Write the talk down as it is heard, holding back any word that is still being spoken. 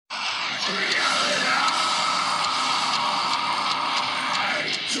Hey,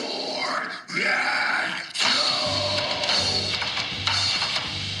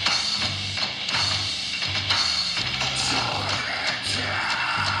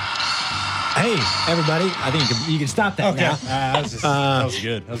 everybody. I think you can stop that now. That was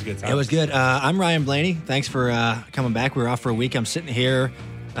good. That was a good time. It was good. I'm Ryan Blaney. Thanks for coming back. We were off for a week. I'm sitting here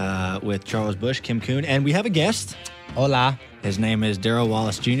with Charles Bush, Kim Kuhn, and we have a guest. Hola. His name is Darrell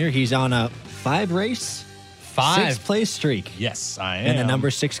Wallace Jr. He's on a 5-race, 6th-place streak. Yes, I am. In the number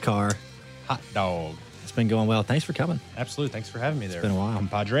 6 car. Hot dog. It's been going well. Thanks for coming. Absolutely. Thanks for having me there. It's been a while.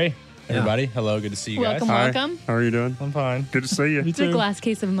 Compadre. Everybody, hello. Good to see you guys. Welcome. How are you doing? I'm fine. Good to see you. It's a glass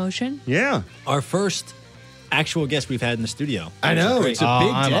case of emotion. Yeah. Our first actual guest we've had in the studio. I know. It's a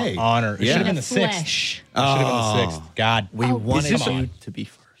big I'm day. an honor. It should have been the 6th. Flesh. It should have been the 6th. God. We wanted you to be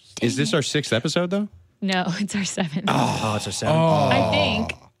first. Is this our 6th episode, though? No, it's our 7th. Oh, it's our 7th. I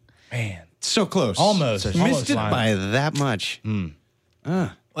think. Man. So close. Almost. Missed it Almost by that much.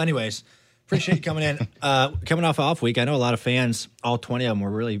 Well, anyways, appreciate you coming in. Coming off week, I know a lot of fans, all 20 of them, were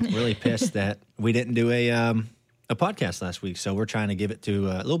really pissed that we didn't do a podcast last week. So we're trying to give it to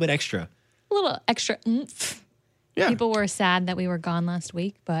a little bit extra. A little extra oomph. Yeah. People were sad that we were gone last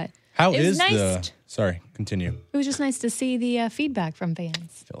week, but How it was is nice. the... Sorry, continue. It was just nice to see the feedback from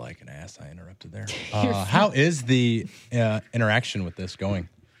fans. I feel like an ass. I interrupted there. How is the interaction with this going?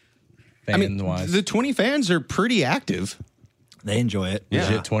 I mean, Fan-wise. the 20 fans are pretty active. They enjoy it. Yeah.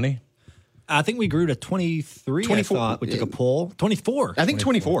 Legit 20? I think we grew to 23. 24. I thought we took a poll. 24. I think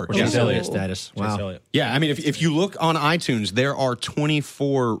 24. Which Yeah. is affiliate status. Wow. Elliott. Yeah, I mean, if you look on iTunes, there are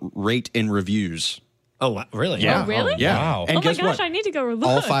 24 rate and reviews. Oh, wow. Really? Yeah. Oh, really? Yeah. Wow. And Oh my guess gosh, what? I need to go look.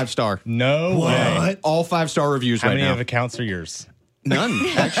 All 5-star. No way. All 5-star reviews How right many now. of accounts are yours? None,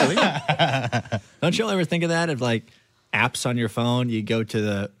 actually. Don't you all ever think of that? Of like apps on your phone, you go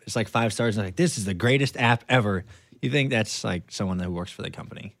to it's like 5 stars and like, this is the greatest app ever. You think that's like someone that works for the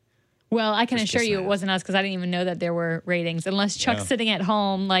company. Well, I can Just assure you sad. it wasn't us because I didn't even know that there were ratings. Unless Chuck's sitting at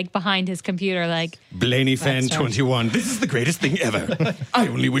home, like behind his computer, like, Blaney fan That's right. 21. This is the greatest thing ever. I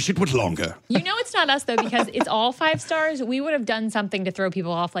only wish it was longer. you know, it's not us though because it's all 5 stars. We would have done something to throw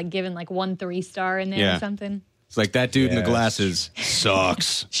people off, like given like 1 3-star in there Yeah. or something. It's like that dude in the Yes. glasses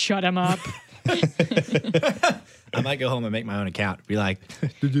sucks. Shut him up. I might go home and make my own account. Be like,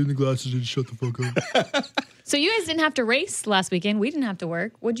 the dude in the glasses and shut the fuck up. So you guys didn't have to race last weekend. We didn't have to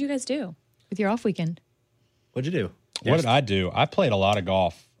work. What'd you guys do with your off weekend? What'd you do? What did I do? I played a lot of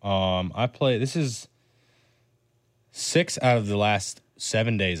golf. This is 6 out of the last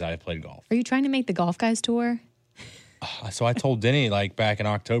 7 days I played golf. Are you trying to make the golf guys tour? So I told Denny like back in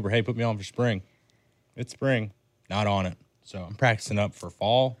October, hey, put me on for spring. It's spring, not on it. So I'm practicing up for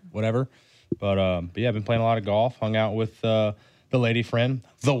fall, whatever. But yeah, I've been playing a lot of golf. Hung out with the lady friend,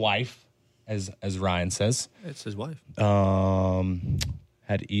 the wife, as Ryan says. It's his wife.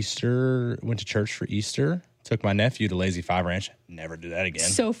 Had Easter, went to church for Easter. Took my nephew to Lazy Five Ranch. Never do that again.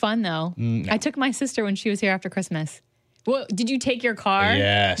 So fun though. I took my sister when she was here after Christmas. Well, did you take your car?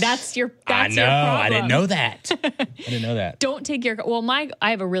 Yes. That's your I know. your problem. I didn't know that. I didn't know that. Don't take your well,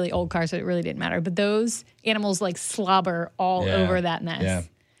 I have a really old car, so it really didn't matter. But those animals like slobber all Yeah. over that mess. Yeah.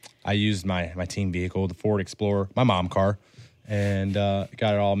 I used my team vehicle, the Ford Explorer, my mom car, and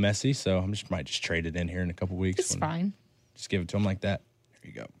got it all messy. So I might just trade it in here in a couple weeks. It's fine. Just give it to them like that.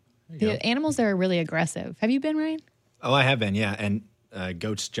 There you go. The animals there are really aggressive. Have you been, Ryan? Oh, I have been, yeah. And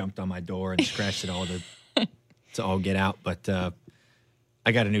goats jumped on my door and scratched it all to all get out. But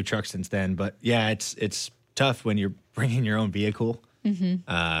I got a new truck since then. But yeah, it's tough when you're bringing your own vehicle. Mm-hmm.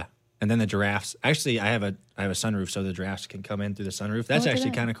 And then the giraffes. Actually, I have a sunroof, so the giraffes can come in through the sunroof. That's look at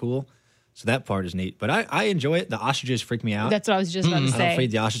actually that. kind of cool. So that part is neat. But I enjoy it. The ostriches freak me out. That's what I was just about to I don't say.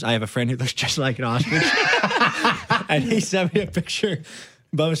 feed the ostrich. I have a friend who looks just like an ostrich. And he sent me a picture.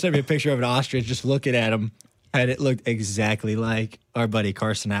 Bubba sent me a picture of an ostrich just looking at him. And it looked exactly like our buddy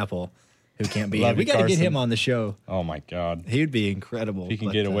Carson Apple, who can't be Love here. We you, got to get Carson. him on the show. Oh my God. He would be incredible. He can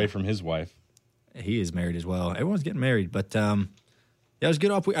but, get away from his wife. He is married as well. Everyone's getting married. But yeah, it was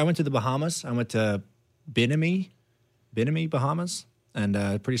good. I went to the Bahamas. I went to Bimini, Bahamas. And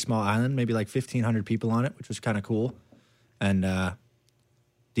a pretty small island, maybe like 1,500 people on it, which was kind of cool. And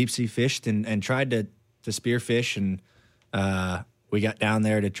deep sea fished and tried to spearfish. And we got down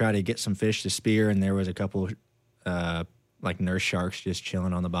there to try to get some fish to spear. And there was a couple like nurse sharks just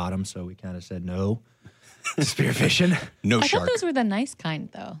chilling on the bottom. So we kind of said no to spearfishing. No I shark. thought those were the nice kind,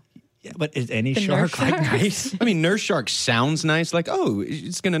 though. Yeah, but is any The shark nurse like sharks? nice? I mean, nurse shark sounds nice. Like, oh,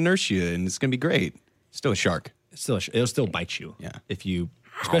 it's going to nurse you and it's going to be great. Still a shark. It'll still bite you. Yeah.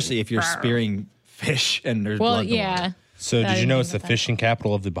 Especially if you're spearing fish and there's Well, blood in the yeah. water. So I did you didn't know think it's the about that. fishing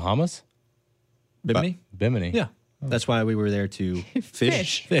capital of the Bahamas? Bimini? Bimini. Yeah. That's why we were there to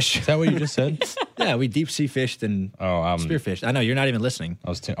Fish. fish. Is that what you just said? Yeah, we deep sea fished and spearfished. I know, you're not even listening. I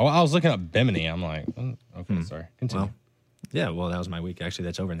was looking up Bimini. I'm like, okay, sorry. Continue. Well, yeah, well, that was my week. Actually,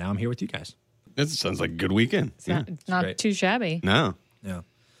 that's over. Now I'm here with you guys. That sounds like a good weekend. It's not great. too shabby. No.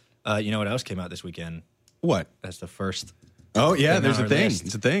 Yeah. You know what else came out this weekend? What? That's the first. Oh, yeah, thing there's on a our thing. list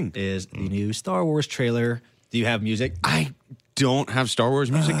It's a thing. Is the new Star Wars trailer. Do you have music? I don't have Star Wars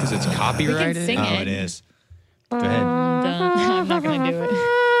music because it's We copyrighted. can sing Oh, it. it is. Go ahead. I'm not going to do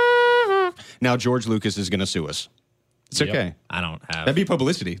it. Now George Lucas is going to sue us. It's Yep. okay. I don't have. That'd be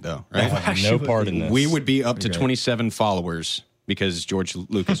publicity, though, I right? have no part in this. We would be up to Great. 27 followers because George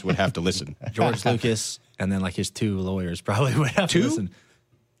Lucas would have to listen. George Lucas and then like his 2 lawyers probably would have Two? to listen.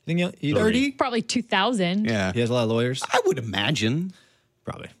 Think he 30? Probably 2,000. Yeah. He has a lot of lawyers. I would imagine.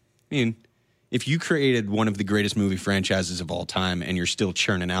 Probably. I mean, if you created one of the greatest movie franchises of all time and you're still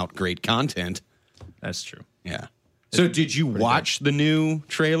churning out great content, That's true. yeah. So did you watch the new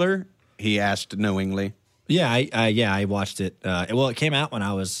trailer? He asked knowingly. Yeah, I watched it. Well, it came out when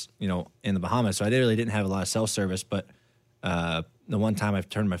I was, in the Bahamas, so I really didn't have a lot of cell service. But the one time I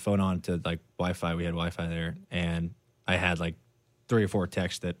turned my phone on to like Wi-Fi, we had Wi-Fi there, and I had like 3 or 4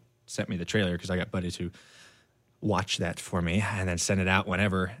 texts that sent me the trailer because I got buddies who watch that for me and then send it out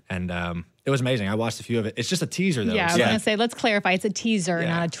whenever. And it was amazing. I watched a few of it. It's just a teaser though. Yeah, I It's was like- going to say, let's clarify. It's a teaser, Yeah.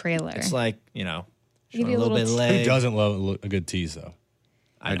 not a trailer. It's like Give showing you a a little bit little of Who leg. doesn't love a good tease, though?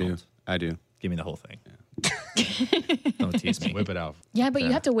 I do. don't. I do. Give me the whole thing. Don't tease me. Whip it out. Yeah, but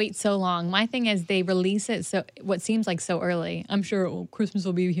you have to wait so long. My thing is they release it so what seems like so early. I'm sure Christmas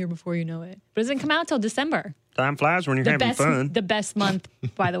will be here before you know it. But it doesn't come out till December. Time flies when you're The best month,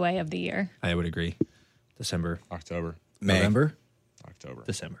 by the way, of the year. I would agree. December, October. May. November, October.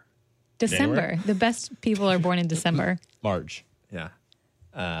 December. December. January? The best people are born in December. March. Yeah.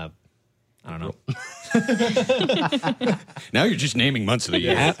 I don't know. Now you're just naming months of the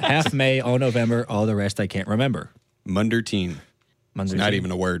year. half May, all November, all the rest I can't remember. Munderteen. Monday, Not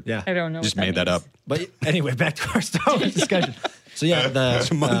even a word. Yeah. I don't know. Just what made that up. means. But anyway, back to our Star Wars discussion. So yeah,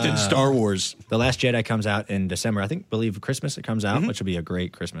 It's a month in Star Wars. the Last Jedi comes out in December. I believe Christmas it comes out, which will be a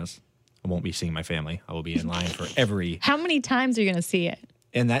great Christmas. I won't be seeing my family. I will be in line for every How many times are you going to see it?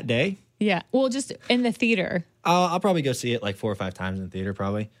 in that day. Yeah. Well, just in the theater. I'll probably go see it like 4 or 5 times in the theater.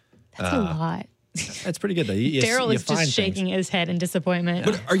 Probably. That's a lot. It's pretty good though. Daryl is find just things. shaking his head in disappointment.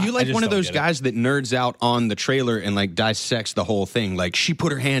 But are you like just one of don't those get it. guys that nerds out on the trailer and like dissects the whole thing? Like she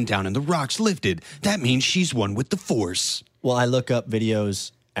put her hand down and the rocks lifted. That means she's one with the Force. Well, I look up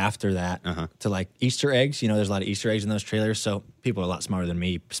videos after that to like Easter eggs. There's a lot of Easter eggs in those trailers. So people are a lot smarter than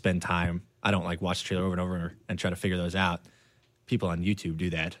me spend time. I don't like watch the trailer over and over and try to figure those out. People on YouTube do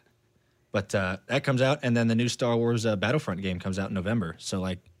that. But that comes out, and then the new Star Wars Battlefront game comes out in November. So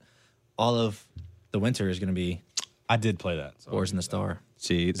like all of the winter is going to be I did play that. So. Wars in the Star.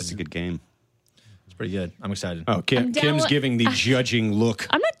 See, that's a good game. It's pretty good. I'm excited. Oh, I'm down Kim's with- giving the judging look,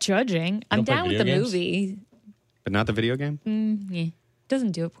 I'm not judging. I'm don't play down with the video games? movie. but not the video game. Yeah.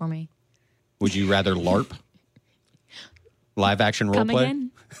 Doesn't do it for me. Would you rather LARP? Live action role Come play?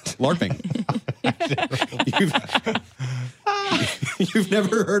 again? LARPing. You've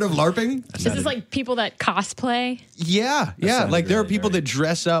never heard of LARPing? This is like people that cosplay. Yeah. sounds Like there are really people great. that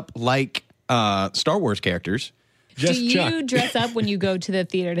dress up like Star Wars characters. Just Do you Chuck. dress up when you go to the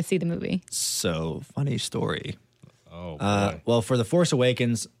theater to see the movie? So funny story. Oh, boy. Well, for The Force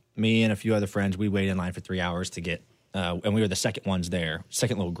Awakens, me and a few other friends, we waited in line for 3 hours to get, and we were the second ones there,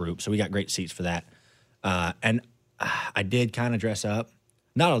 second little group. So we got great seats for that. And I did kind of dress up,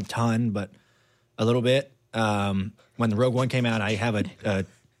 not a ton, but a little bit. When the Rogue One came out, I have a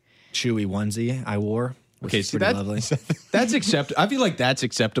Chewie onesie I wore, which Okay, is see, pretty that- lovely. That's acceptable. I feel like that's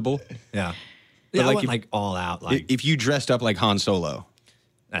acceptable. Yeah. Yeah, I like went if- like all out. Like If you dressed up like Han Solo.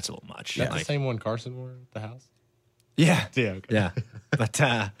 that's a little much. Is that the Like, same one Carson wore at the house? yeah, Yeah. Okay. yeah. But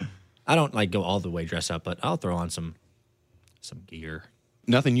I don't like go all the way dress up, but I'll throw on some gear.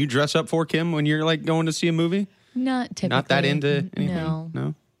 Nothing you dress up for, Kim, when you're like going to see a movie? Not typically. Not that into anything?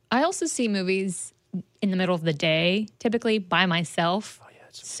 No. I also see movies in the middle of the day, typically by myself.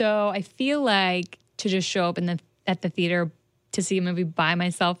 So I feel like to just show up at the theater to see a movie by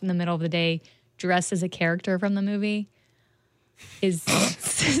myself in the middle of the day, dressed as a character from the movie, is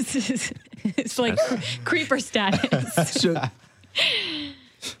it's like creeper status. So,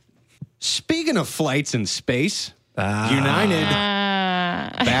 speaking of flights in space, United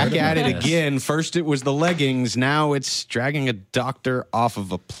back at it again. First it was the leggings. Now it's dragging a doctor off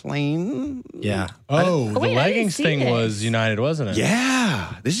of a plane. Yeah. Oh, wait, the I didn't leggings see thing this. was United, wasn't it?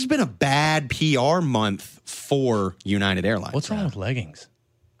 Yeah. This has been a bad PR month for United Airlines. What's wrong with leggings?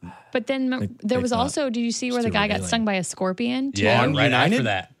 But then there was also, did you see where the too guy got revealing. stung by a scorpion? too? Yeah, On right United? after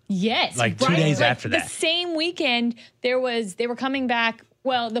that. Yes. Like 2 right, days like after the that. same weekend, they were coming back.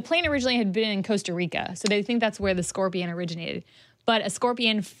 Well, the plane originally had been in Costa Rica, so they think that's where the scorpion originated. But a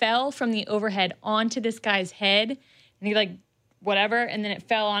scorpion fell from the overhead onto this guy's head, and he whatever, and then it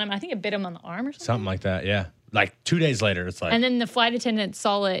fell on him. I think it bit him on the arm or something. Something like that, yeah. Like 2 days later, it's like. And then the flight attendant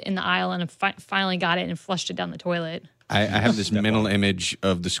saw it in the aisle and finally got it and flushed it down the toilet. I have this mental image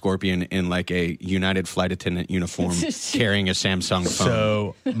of the scorpion in like a United flight attendant uniform carrying a Samsung phone.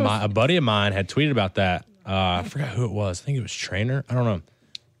 So a buddy of mine had tweeted about that. I forgot who it was. I think it was Trainer. I don't know.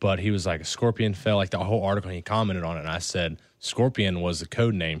 But he was like, a scorpion fell, like the whole article, and he commented on it. And I said, scorpion was the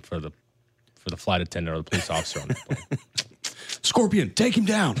code name for the flight attendant or the police officer on the plane. Scorpion, take him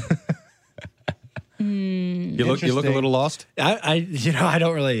down. You look a little lost. I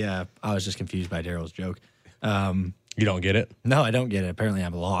don't really. I was just confused by Daryl's joke. You don't get it? No, I don't get it. Apparently,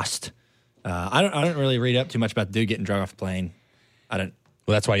 I'm lost. I don't really read up too much about the dude getting drug off the plane. I don't.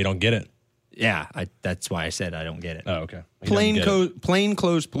 Well, that's why you don't get it. Yeah, that's why I said I don't get it. Oh, okay. You don't get it.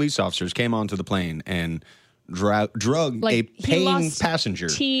 Plainclothes police officers came onto the plane and drug a He paying lost passenger.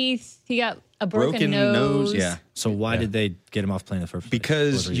 teeth. He got a broken nose. Yeah. So why did they get him off the plane in the first place?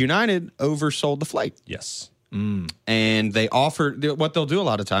 Because United oversold the flight. Yes. And they offer, what they'll do a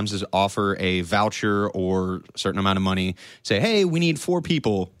lot of times is offer a voucher or a certain amount of money. Say, hey, we need 4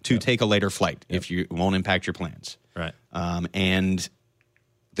 people to take a later flight if you won't impact your plans. Right. And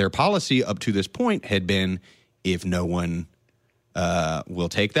their policy up to this point had been, if no one will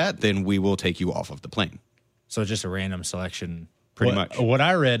take that, then we will take you off of the plane. So just a random selection. Pretty much. What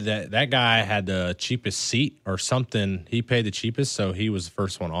I read, that guy had the cheapest seat or something. He paid the cheapest, so he was the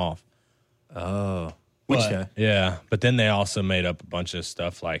first one off. Oh. Yeah, but then they also made up a bunch of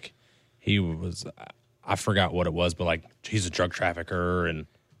stuff like he was, I forgot what it was, but like he's a drug trafficker and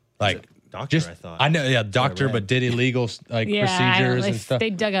like Doctor, I thought. I know, yeah, doctor, but did illegal like procedures and stuff. They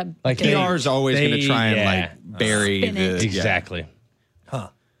dug up. Like PR is always going to try and yeah. like bury Spin it. the Exactly. Huh.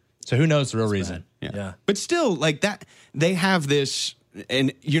 So who knows the real reason? Yeah. But still, like that, they have this,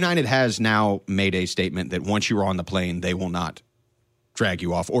 and United has now made a statement that once you are on the plane, they will not drag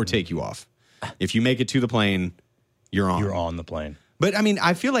you off or take you off. If you make it to the plane, you're on. You're on the plane. But I mean,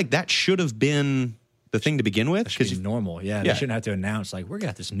 I feel like that should have been the thing to begin with. Because normal. Yeah. They Yeah. shouldn't have to announce, like, we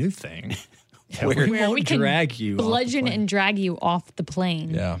got this new thing. Where we won't can drag you. off the bludgeon plane. and drag you off the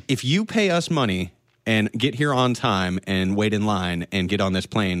plane. Yeah. if you pay us money and get here on time and wait in line and get on this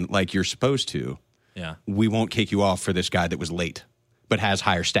plane like you're supposed to, Yeah. we won't kick you off for this guy that was late but has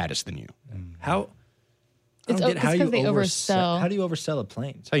higher status than you. How? I It's don't get how 'cause you they oversell. oversell. How do you oversell a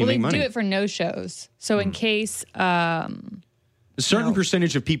plane? That's how you Well, they make money. do it for no shows. So in case, A certain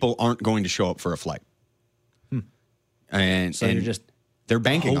percentage of people aren't going to show up for a flight. And So and you're just they're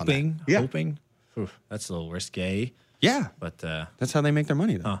banking hoping, on that. Yeah. hoping. Oof, that's a little risque. Yeah. But That's how they make their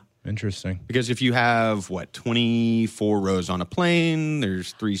money, though. Interesting. Because if you have, 24 rows on a plane,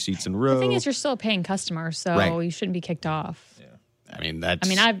 there's 3 seats in a row. the thing is, you're still a paying customer, so Right. you shouldn't be kicked off. I mean, that's. I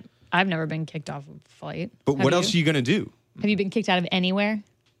mean, I've never been kicked off of a flight. But Have what else are you going to do? Have you been kicked out of anywhere?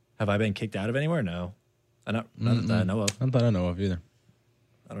 have I been kicked out of anywhere? No. Not that I know of. Not that I know of either.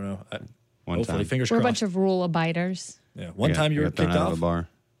 I don't know. One Hopefully, time. fingers We're a crossed. bunch of rule abiders. Yeah. One time you I were got thrown kicked out off. of a bar.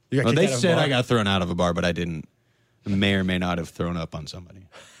 You got Well, kicked they out of a said bar? I got thrown out of a bar, but I didn't. May or may not have thrown up on somebody.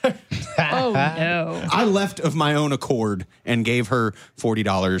 Oh no! I left of my own accord and gave her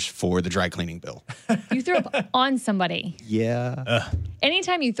 $40 for the dry cleaning bill. You threw up on somebody. Yeah.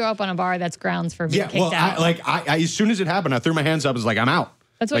 Anytime you throw up on a bar, that's grounds for being Yeah. kicked Well, out. I as soon as it happened, I threw my hands up. I was like, I'm out.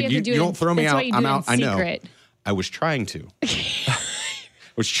 That's what like, you have to do. You don't throw me that's out. what you I'm do in out. I know. secret. I was trying to.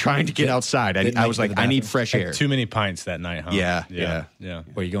 Was trying to get outside. I was make it like, to the I need bathroom. fresh air. Too many pints that night, huh? Yeah, yeah.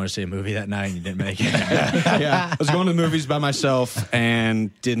 Were you going to see a movie that night and you didn't make it? Yeah. I was going to the movies by myself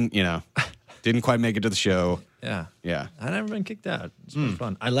and didn't quite make it to the show. Yeah. Yeah. I've never been kicked out. It's been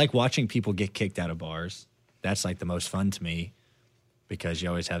fun. I like watching people get kicked out of bars. That's like the most fun to me because you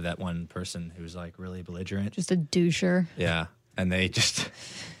always have that one person who's like really belligerent. Just a doucher. Yeah. And they just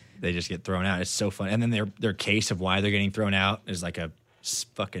get thrown out. It's so fun. And then their case of why they're getting thrown out is like a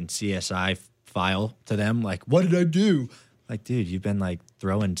fucking CSI file to them. Like, what did I do? Like, dude, you've been like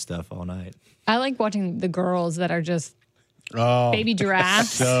throwing stuff all night. I like watching the girls that are just Oh, baby giraffes.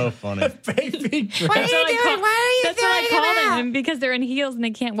 so funny. Baby That's what I call them because they're in heels and they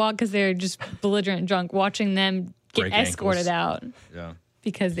can't walk because they're just belligerent drunk. Watching them get Break escorted ankles. out Yeah.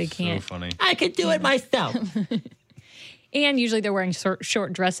 because they So can't. funny. I could do it myself. And usually they're wearing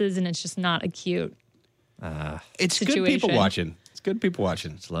short dresses and it's just not a cute. It's good Situation. people watching. It's good people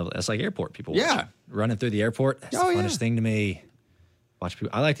watching. It's lovely. That's like airport people. Yeah. watching. Running through the airport. That's Oh, the yeah. funnest thing to me. Watch people.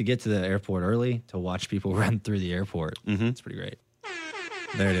 I like to get to the airport early to watch people run through the airport. It's pretty great.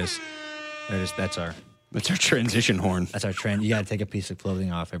 There it is. That's our transition horn. That's our trend. You got to take a piece of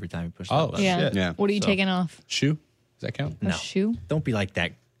clothing off every time you push. Oh, that button. Yeah. shit. Yeah. What are you taking off? Shoe? Does that count? A No. shoe? Don't be like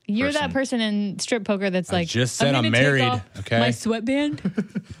that. You're that person in strip poker that's like, just said gonna I'm take married, off okay? My sweatband.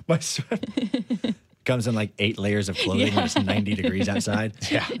 My sweat comes in like 8 layers of clothing when it's 90 degrees outside.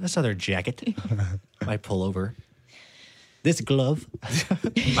 Yeah, this other jacket, my pullover, this glove,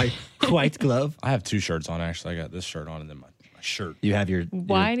 my white glove. I have 2 shirts on, actually. I got this shirt on and then my shirt. You have your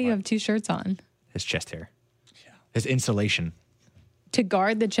Why do you have 2 shirts on? his chest hair, his insulation, To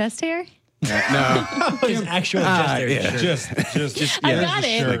guard the chest hair? his actual chest hair. yeah. Shirt. Just I got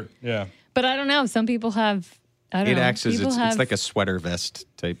it. shirt. Yeah. But I don't know. Some people have, I don't It know. acts as People it's like a sweater vest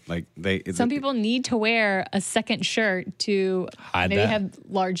type. Like Some people need to wear a second shirt to Hide maybe that. have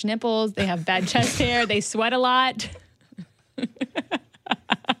large nipples. They have bad chest hair. They sweat a lot.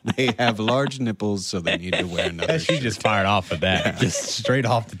 they have large nipples, so they need to wear another. She just fired off of that. Just straight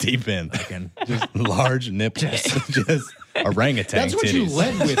off the deep end. Just large nipples. Just orangutan That's what you titties.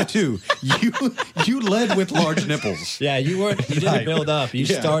 led with too. You led with large nipples. Yeah, you weren't. You didn't build up. You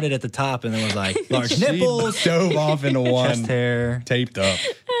started at the top and then was like large nipples, Dove off into one. chest hair, Taped up.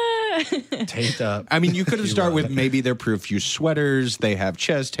 taped up. I mean, you could have started with maybe they're profuse sweaters. They have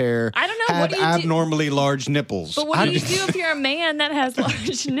chest hair. I don't know, Have what do you do? abnormally large nipples. But what do you do if you're a man that has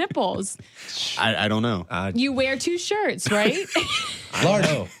large nipples? I don't know. You wear 2 shirts, right?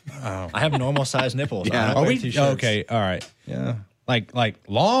 Large. I have normal sized nipples. Yeah. I don't Are wear we 2 shirts. okay? All right. Yeah. Like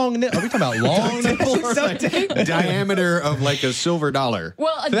long. Are we talking about long nipples? Diameter of like a silver dollar.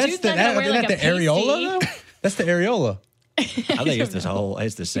 Well, a That's dude the, that wear like a the areola pasty. though. That's the areola. I think it's this whole.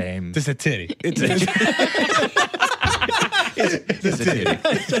 It's the same. Just a titty. It's a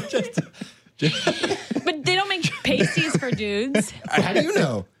But they don't make pasties for dudes. How do you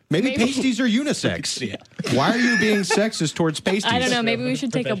know? Maybe pasties are unisex. Yeah. Why are you being sexist towards pasties? I don't know. Maybe we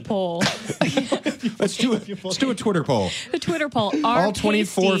should take a poll, Let's do a Twitter poll. a Twitter poll. Are All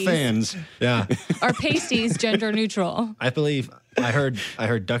 24 pasties- fans. Yeah, Are pasties gender neutral? I believe. I heard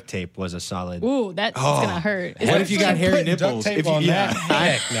duct tape was a solid. Ooh, that's gonna hurt. Is What that if you what got hairy Put duct nipples? tape If you, on yeah,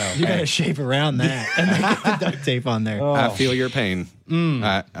 that? Heck no. You gotta shape around that and then get the duct tape on there. I feel your pain.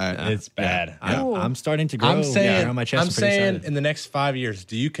 It's bad. I'm starting to grow. I'm saying. around my chest. I'm pretty saying excited. in the next 5 years,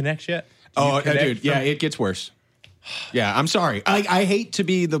 do you connect yet? Do you Oh, connect dude, yeah, from- it gets worse. Yeah, I'm sorry. I hate to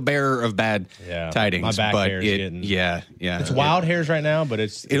be the bearer of bad Yeah, tidings, my back but hair is getting- yeah. It's wild hairs right now, but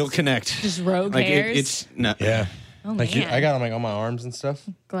it's It'll connect. Just rogue like hairs? it's no, yeah. Oh, Like man. I got them like on my arms and stuff.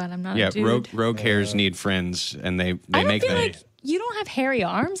 Glad I'm not yeah. a dude. Rogue hairs need friends, and they I don't make feel them. like you don't have hairy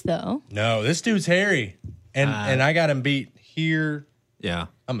arms though. No, this dude's hairy, and I got him beat here. yeah.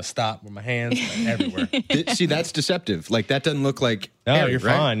 I'm gonna stop with my hands like, everywhere. See, that's deceptive. Like that doesn't look like. No, hair, you're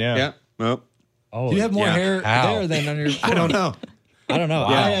right? fine, yeah. Yeah. Well, Oh, Do you have more Yeah. hair How? there than on your? I don't know. I don't know.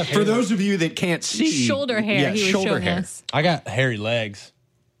 Yeah. I have For hair- those of you that can't see, Shoulder hair. Yeah, he was shoulder showing hair. us. I got hairy legs.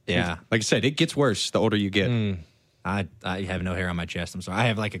 Yeah. Like I said, it gets worse the older you get. I have no hair on my chest. I'm sorry. I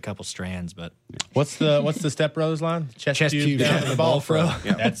have like a couple strands, but What's the Step Brothers line? Chest Chest tube tube down down to the the ball ball fro. fro.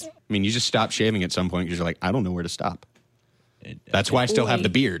 Yeah. That's I mean, you just stop shaving at some point because you're like, I don't know where to stop. That's why I still have the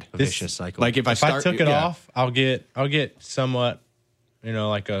beard. a vicious cycle. Like if I if I start, took it yeah. off, I'll get somewhat,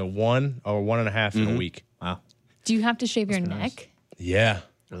 like a 1 or 1.5 in a week. wow. Do you have to shave your neck? Yeah,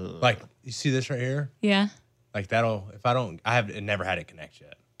 like you see this right here, Yeah. like that'll. If I don't, I have never had it connect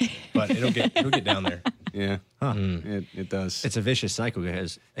yet, but it'll get down there. Yeah, it does. It's a vicious cycle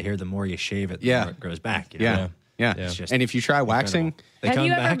because I hear the more you shave it, the Yeah. more it grows back. You know? yeah, yeah. Yeah. It's just And if you try waxing, They Have come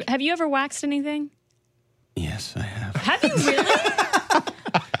you back. ever have you ever waxed anything? yes, I have. Have you really?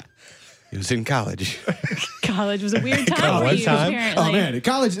 It was in college. College was a weird time for one you, time? apparently. Oh man, at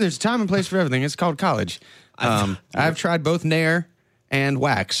college. There's a time and place for everything. It's called college. I've tried both Nair and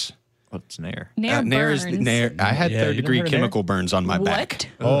wax. What's Nair? Nair Nair is burns. Nair. I had Yeah, third you never degree heard of Nair? chemical burns on my back.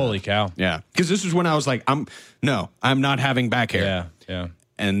 What? Holy cow! Yeah, because this was when I was like, I'm not having back hair. Yeah, yeah.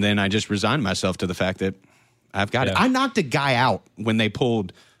 And then I just resigned myself to the fact that I've got it. Yeah. I knocked a guy out when they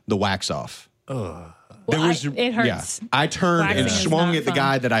pulled the wax off. Well, it hurts. Yeah. I turned Waxing and is swung not at the fun.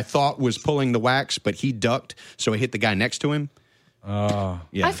 guy that I thought was pulling the wax, but he ducked, so I hit the guy next to him. Yeah.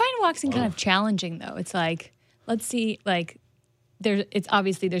 I find waxing kind of challenging though. It's like, let's see, like it's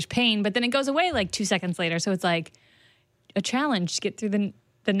obviously there's pain, but then it goes away like 2 seconds later. So it's like a challenge to get through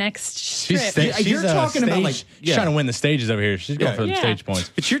the next strip. You're talking about, like, she's trying to win the stages over here. She's going Yeah. for the Yeah. stage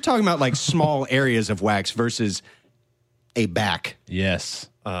points. But you're talking about like small areas of wax versus a back. Yes.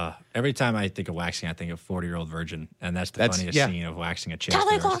 Every time I think of waxing, I think of 40-year-old virgin, and that's the funniest scene of waxing a chick.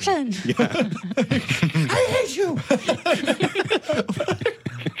 Kelly Clarkson. I hate you.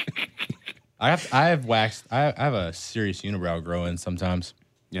 I have waxed. I have a serious unibrow grow in sometimes.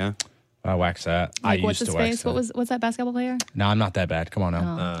 Yeah. I wax that. Like, I what's used his to wax face? that. What's that basketball player? No, I'm not that bad. Come on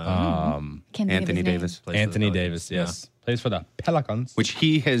now. Can't think of Anthony his name. Davis. Plays for the Anthony Pelicans. Davis, yes. Plays for the Pelicans. Which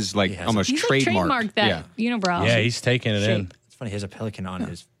he has like almost He's like trademarked. trademarked that unibrow. Yeah, he's taking it in. It's funny. He has a pelican on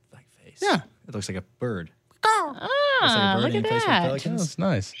his like face. Yeah. It looks like a bird. Ah, Looks like a bird look and he at plays for that. Pelicans. That's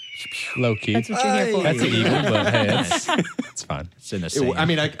nice. Low key. That's what you're here for. That's an eagle, but hey, it's fine. It's in the same. I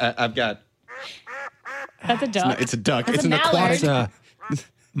mean, I've got. That's a duck. It's a duck. That's It's a an aquatic.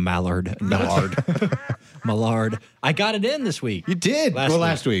 mallard. Mallard. Mallard. I got it in this week. You did.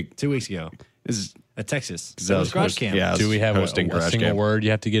 Last week. 2 weeks ago. This is At Texas. I So was was garage host- camp. yeah, I was Do we have hosting a garage single camp. word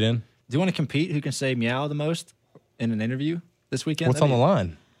you have to get in? Do you want to compete? Who can say meow the most in an interview this weekend? What's on the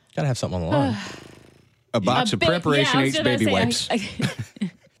line? Gotta have something on the line. a box A of bit- Preparation yeah, I was H gonna baby say, wipes.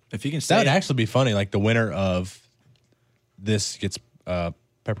 If you can That say would it. actually be funny. Like the winner of this gets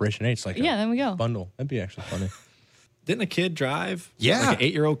Preparation H, like Yeah, a there we go. bundle. That'd be actually funny. Didn't a kid drive? Yeah. Like an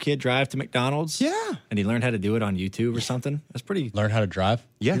 8-year-old kid drive to McDonald's? Yeah. And he learned how to do it on YouTube or something? That's pretty. Learn how to drive.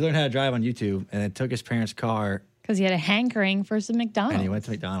 Yeah. He learned how to drive on YouTube and then took his parents' car Because he had a hankering for some McDonald's. and he went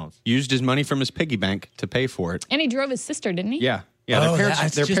to McDonald's. Used his money from his piggy bank to pay for it. And he drove his sister, didn't he? Yeah. Yeah. Their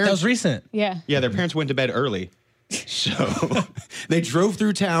parents. that was recent. Yeah. Yeah, their parents went to bed early. So they drove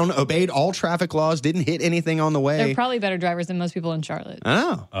through town, obeyed all traffic laws, didn't hit anything on the way. They're probably better drivers than most people in Charlotte. I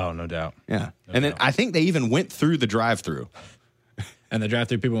know. Oh, no doubt. Yeah. And then I think they even went through the drive-through. And the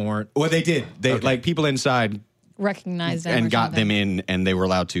drive-through people weren't. Well, they did. They like people inside Recognized them. and or got something. them in, and they were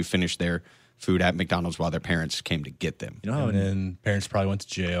allowed to finish their food at McDonald's while their parents came to get them. You know how And then parents probably went to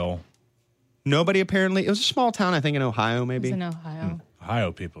jail. Nobody apparently. It was a small town, I think, in Ohio, It was maybe. in Ohio.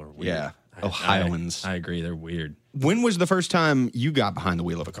 Ohio people are weird. Yeah, Ohioans. I agree. They're weird. When was the first time you got behind the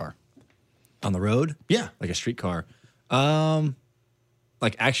wheel of a car? On the road? Yeah. Like a street car.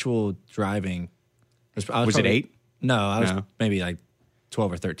 Like actual driving. I Was it probably- 8? No, I was No. maybe like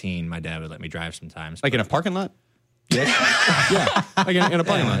 12 or 13. My dad would let me drive sometimes. Like in a parking lot? Yes. yeah. Like in a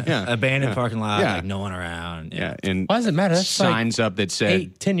parking lot. Yeah. Abandoned parking lot, Yeah. like no one around. Yeah. And Why does it matter? That's signs up that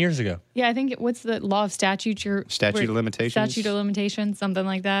said 10 years ago. Yeah, I think what's the law of statute? Statute of limitations? Statute of limitations, something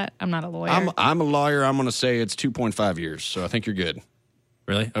like that. I'm not a lawyer. I'm a lawyer. I'm going to say it's 2.5 years. So I think you're good.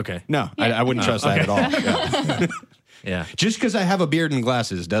 Really? Okay. No, I wouldn't trust that at all. Yeah. Yeah. Just because I have a beard and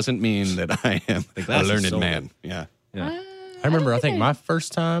glasses doesn't mean that I am a glasses learned sold man. Yeah. Yeah. I remember, I think my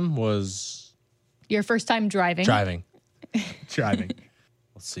first time was Your first time driving. driving. Driving.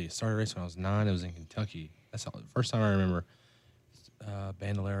 Let's see. I started racing when I was 9. It was in Kentucky. That's the first time I remember.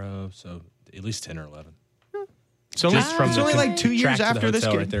 Bandolero, so at least 10 or 11. So Just from it's the only like 2 years track to the after this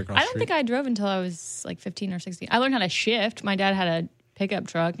hotel kid. right there across I the don't street. think I drove until I was like 15 or 16. I learned how to shift. My dad had a pickup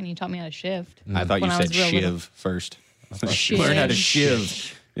truck and he taught me how to shift. I thought you when I said was real little. shiv first. Shiv. Learn how to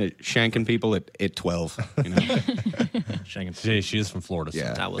shiv. Shanking people at 12. You know? Shanking. Gee, she is from Florida, so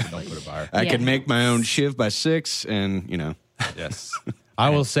Yeah. That was don't put it by her. I Yeah. could make my own shiv by 6 and, you know. Yes. I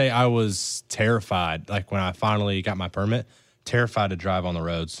will say I was terrified, like when I finally got my permit, terrified to drive on the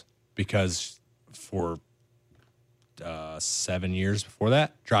roads because for 7 years before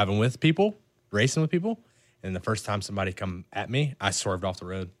that, driving with people, racing with people, and the first time somebody come at me, I swerved off the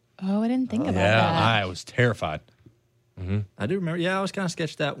road. Oh, I didn't think about Yeah, that. I was terrified. I do remember. Yeah, I was kind of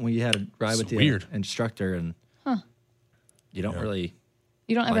sketched out when you had a ride with the weird. instructor and you don't really.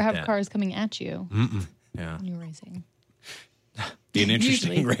 You don't ever Like have that. cars coming at you Yeah. when you're racing. Be an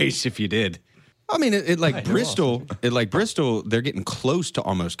interesting Usually. race if you did. I mean, it like Bristol, they're getting close to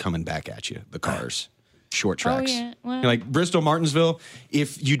almost coming back at you, the cars. Short tracks. yeah. Well- Like Bristol, Martinsville,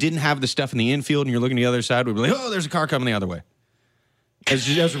 if you didn't have the stuff in the infield and you're looking the other side, we'd be like, oh, there's a car coming the other way. That's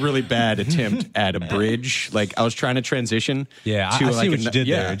a really bad attempt at a bridge. Like I was trying to transition. Yeah, to I like see what you did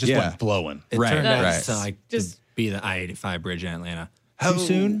yeah, there. It just yeah. went blowing. It Right, turned out right. to like Just- to be the I-85 bridge in Atlanta. How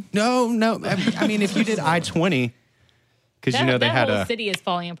soon? No. I mean, if you did I-20, because you know they that had whole a city is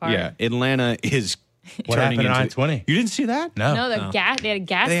falling apart. yeah. Atlanta is What turning happened in into I-20? You didn't see that? No. No, they had a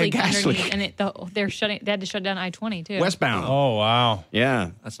gas They had leak gas underneath, leak. and they had to shut down I-20 too. Westbound. Oh, wow. Yeah.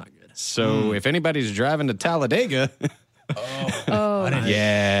 That's not good. So if anybody's driving to Talladega, Oh,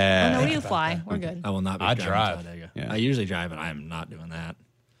 yeah, no, we fly. We're good. I will not be I driving drive. to Talladega. Yeah. I usually drive, and I am not doing that.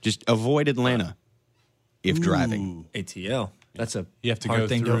 just avoid Atlanta if driving. ATL. That's a You have to hard go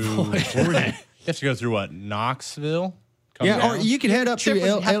thing through. to avoid. You have to go through what? Knoxville? Come Yeah, or down? you could head up Trip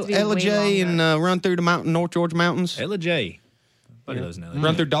through would have to be way LJ and run through the North Georgia mountains. Ella J. Buddy lives in Ella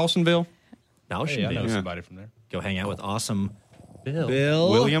Run J. through Dawsonville. Now Hey, I know should somebody from there. go hang out with awesome Bill.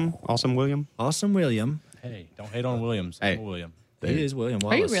 William. Awesome William. Awesome William. Hey, don't hate on Williams. Hey. I'm a William. He is William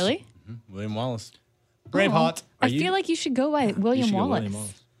Wallace. Are you really? William Wallace. Braveheart. I feel like you should go by William should go Wallace. William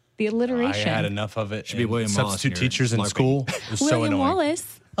Wallace. The I alliteration. had enough of it. Should be and William Wallace substitute and you're teachers in LARPing. school. It was so William annoying.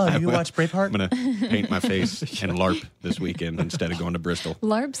 Wallace. Oh, you watch Braveheart? I'm gonna paint my face and LARP this weekend instead of going to Bristol.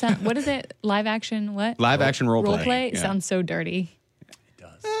 LARP sound, what is it? Live action what? Live action role Role play. play? Yeah. Sounds so dirty. It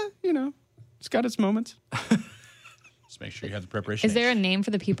does. You know, it's got its moments. Just make sure you have the preparation. Is there a name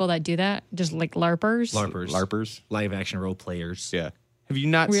for the people that do that? Just like LARPers? LARPers. Live action role players. Yeah. Have you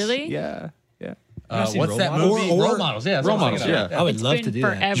not? Really? Yeah. Yeah. what's seen that Role movie? Models? Role Models. Yeah, that's Role what I'm Models, thinking of. yeah. I would It's love been to do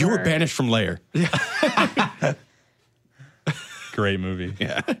forever. that. You were banished from Lair. Great movie.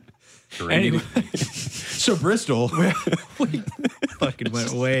 Yeah. Great. Anyway, So Bristol. fucking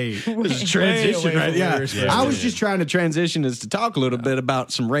went way. This is transition, away right? from Yeah. where we were supposed I to was be. just trying to transition us to talk a little bit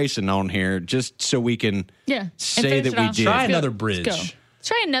about some racing on here, just so we can Yeah. And say finish that it we off. did. Try Let's go. another Let's bridge. go. Let's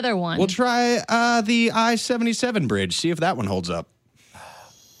try another one. We'll try the I-77 bridge. See if that one holds up.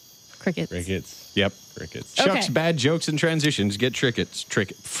 Crickets. Crickets. Yep. Crickets. Okay. Chuck's bad jokes and transitions get trickets.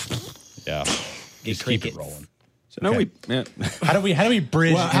 Yeah. Just keep it rolling. So no, Okay. How do we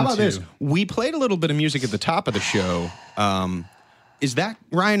bridge Well, how about into- this? We played a little bit of music at the top of the show. Is that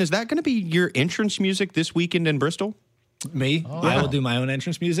Ryan? Is that going to be your entrance music this weekend in Bristol? Me? I will do my own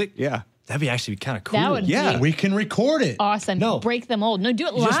entrance music. Yeah. That'd be actually kind of cool. That would Yeah. be We can record it. awesome. No. Break the mold. No, do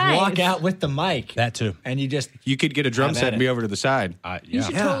it You live. just walk out with the mic. That too. And you just You could get a drum Have set at and be it. over to the side. You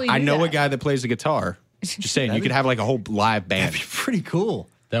should totally I do know that. a guy that plays the guitar. Just saying, you could have like a whole live band. that'd be pretty cool.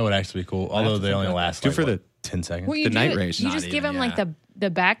 That would actually be cool. Although they only last Do like, for the- 10 seconds. Well, you the do night it- race. You Not just give even, them like yeah. the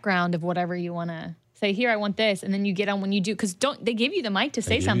background of whatever you want to say. Here, I want this, and then you get on when you do because don't they give you the mic to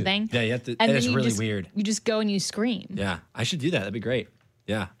say give you- something? Yeah, you have to. And That then is you really just, weird. You just go and you scream. Yeah, I should do that. That'd be great.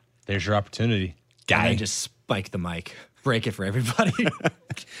 Yeah. There's your opportunity. And Guy. then just spike the mic, break it for everybody.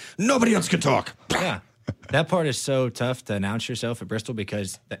 Nobody else can talk. Yeah. That part is so tough to announce yourself at Bristol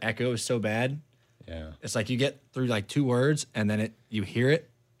because the echo is so bad. Yeah. It's like you get through like 2 words and then you hear it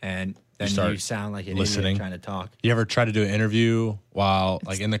and then start you sound like an listening. idiot trying to talk. You ever try to do an interview while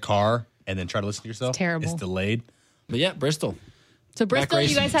like in the car and then try to listen to yourself? It's terrible. It's delayed. But yeah, Bristol. So Bristol, you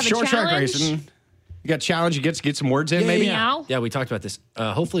racing. guys have Short a track challenge. racing. You got challenge. You get to get some words in, maybe. Meow. Yeah, we talked about this.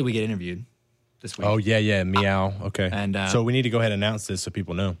 Hopefully we get interviewed this week. Oh yeah, meow. Okay. And, so we need to go ahead and announce this so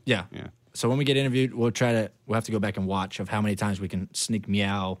people know. Yeah. Yeah. So when we get interviewed, we'll have to go back and watch of how many times we can sneak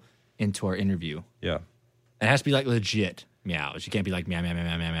meow into our interview. Yeah. It has to be like legit meows. You can't be like meow, meow, meow,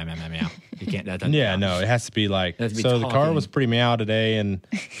 meow, meow, meow, meow, meow. You can't. That doesn't Yeah, count. no, it has to be like. It has to be so the car talking. was pretty meow today, and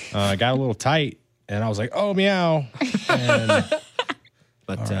got a little tight, and I was like, "Oh, meow!" And,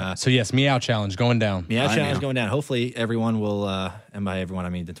 But so yes, meow challenge going down. meow I challenge know. going down. Hopefully everyone will, and by everyone I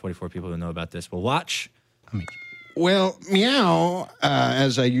mean the 24 people who know about this, will watch. Well, meow.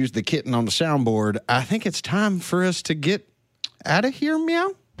 As I use the kitten on the soundboard, I think it's time for us to get out of here.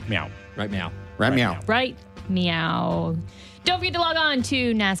 Meow. Meow. Right meow. Right, meow. Right. Meow. Don't forget to log on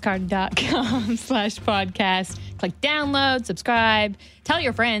to NASCAR.com/podcast. Click download, subscribe. Tell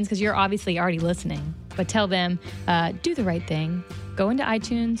your friends because you're obviously already listening. But tell them, do the right thing. Go into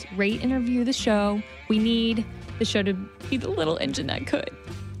iTunes, rate and review the show. We need the show to be the little engine that could.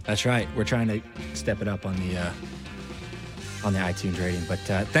 That's right. We're trying to step it up on the iTunes rating. But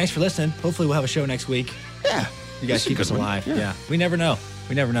thanks for listening. Hopefully we'll have a show next week. Yeah. You guys This is a keep good us one. alive. Yeah. Yeah. We never know.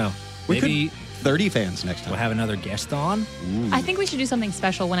 We never know. We Maybe could 30 fans next time. we'll have another guest on. I think we should do something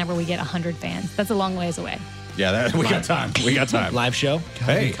special whenever we get 100 fans. That's a long ways away. Yeah, we got time. We got time. Live show.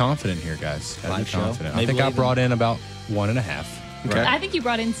 Gotta be confident here, guys. Gotta Live be show. confident. Maybe I think we'll I even- brought in about 1.5. Okay. I think you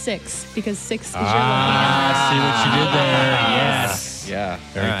brought in 6 because 6 is your lucky I see what you did there. Yes. Yeah.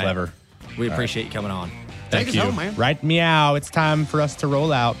 Very All right. clever. We appreciate you coming on. Thank us you. home, man. Right, meow. It's time for us to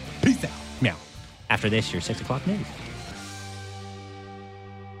roll out. Peace out. Meow. After this, your 6 o'clock news.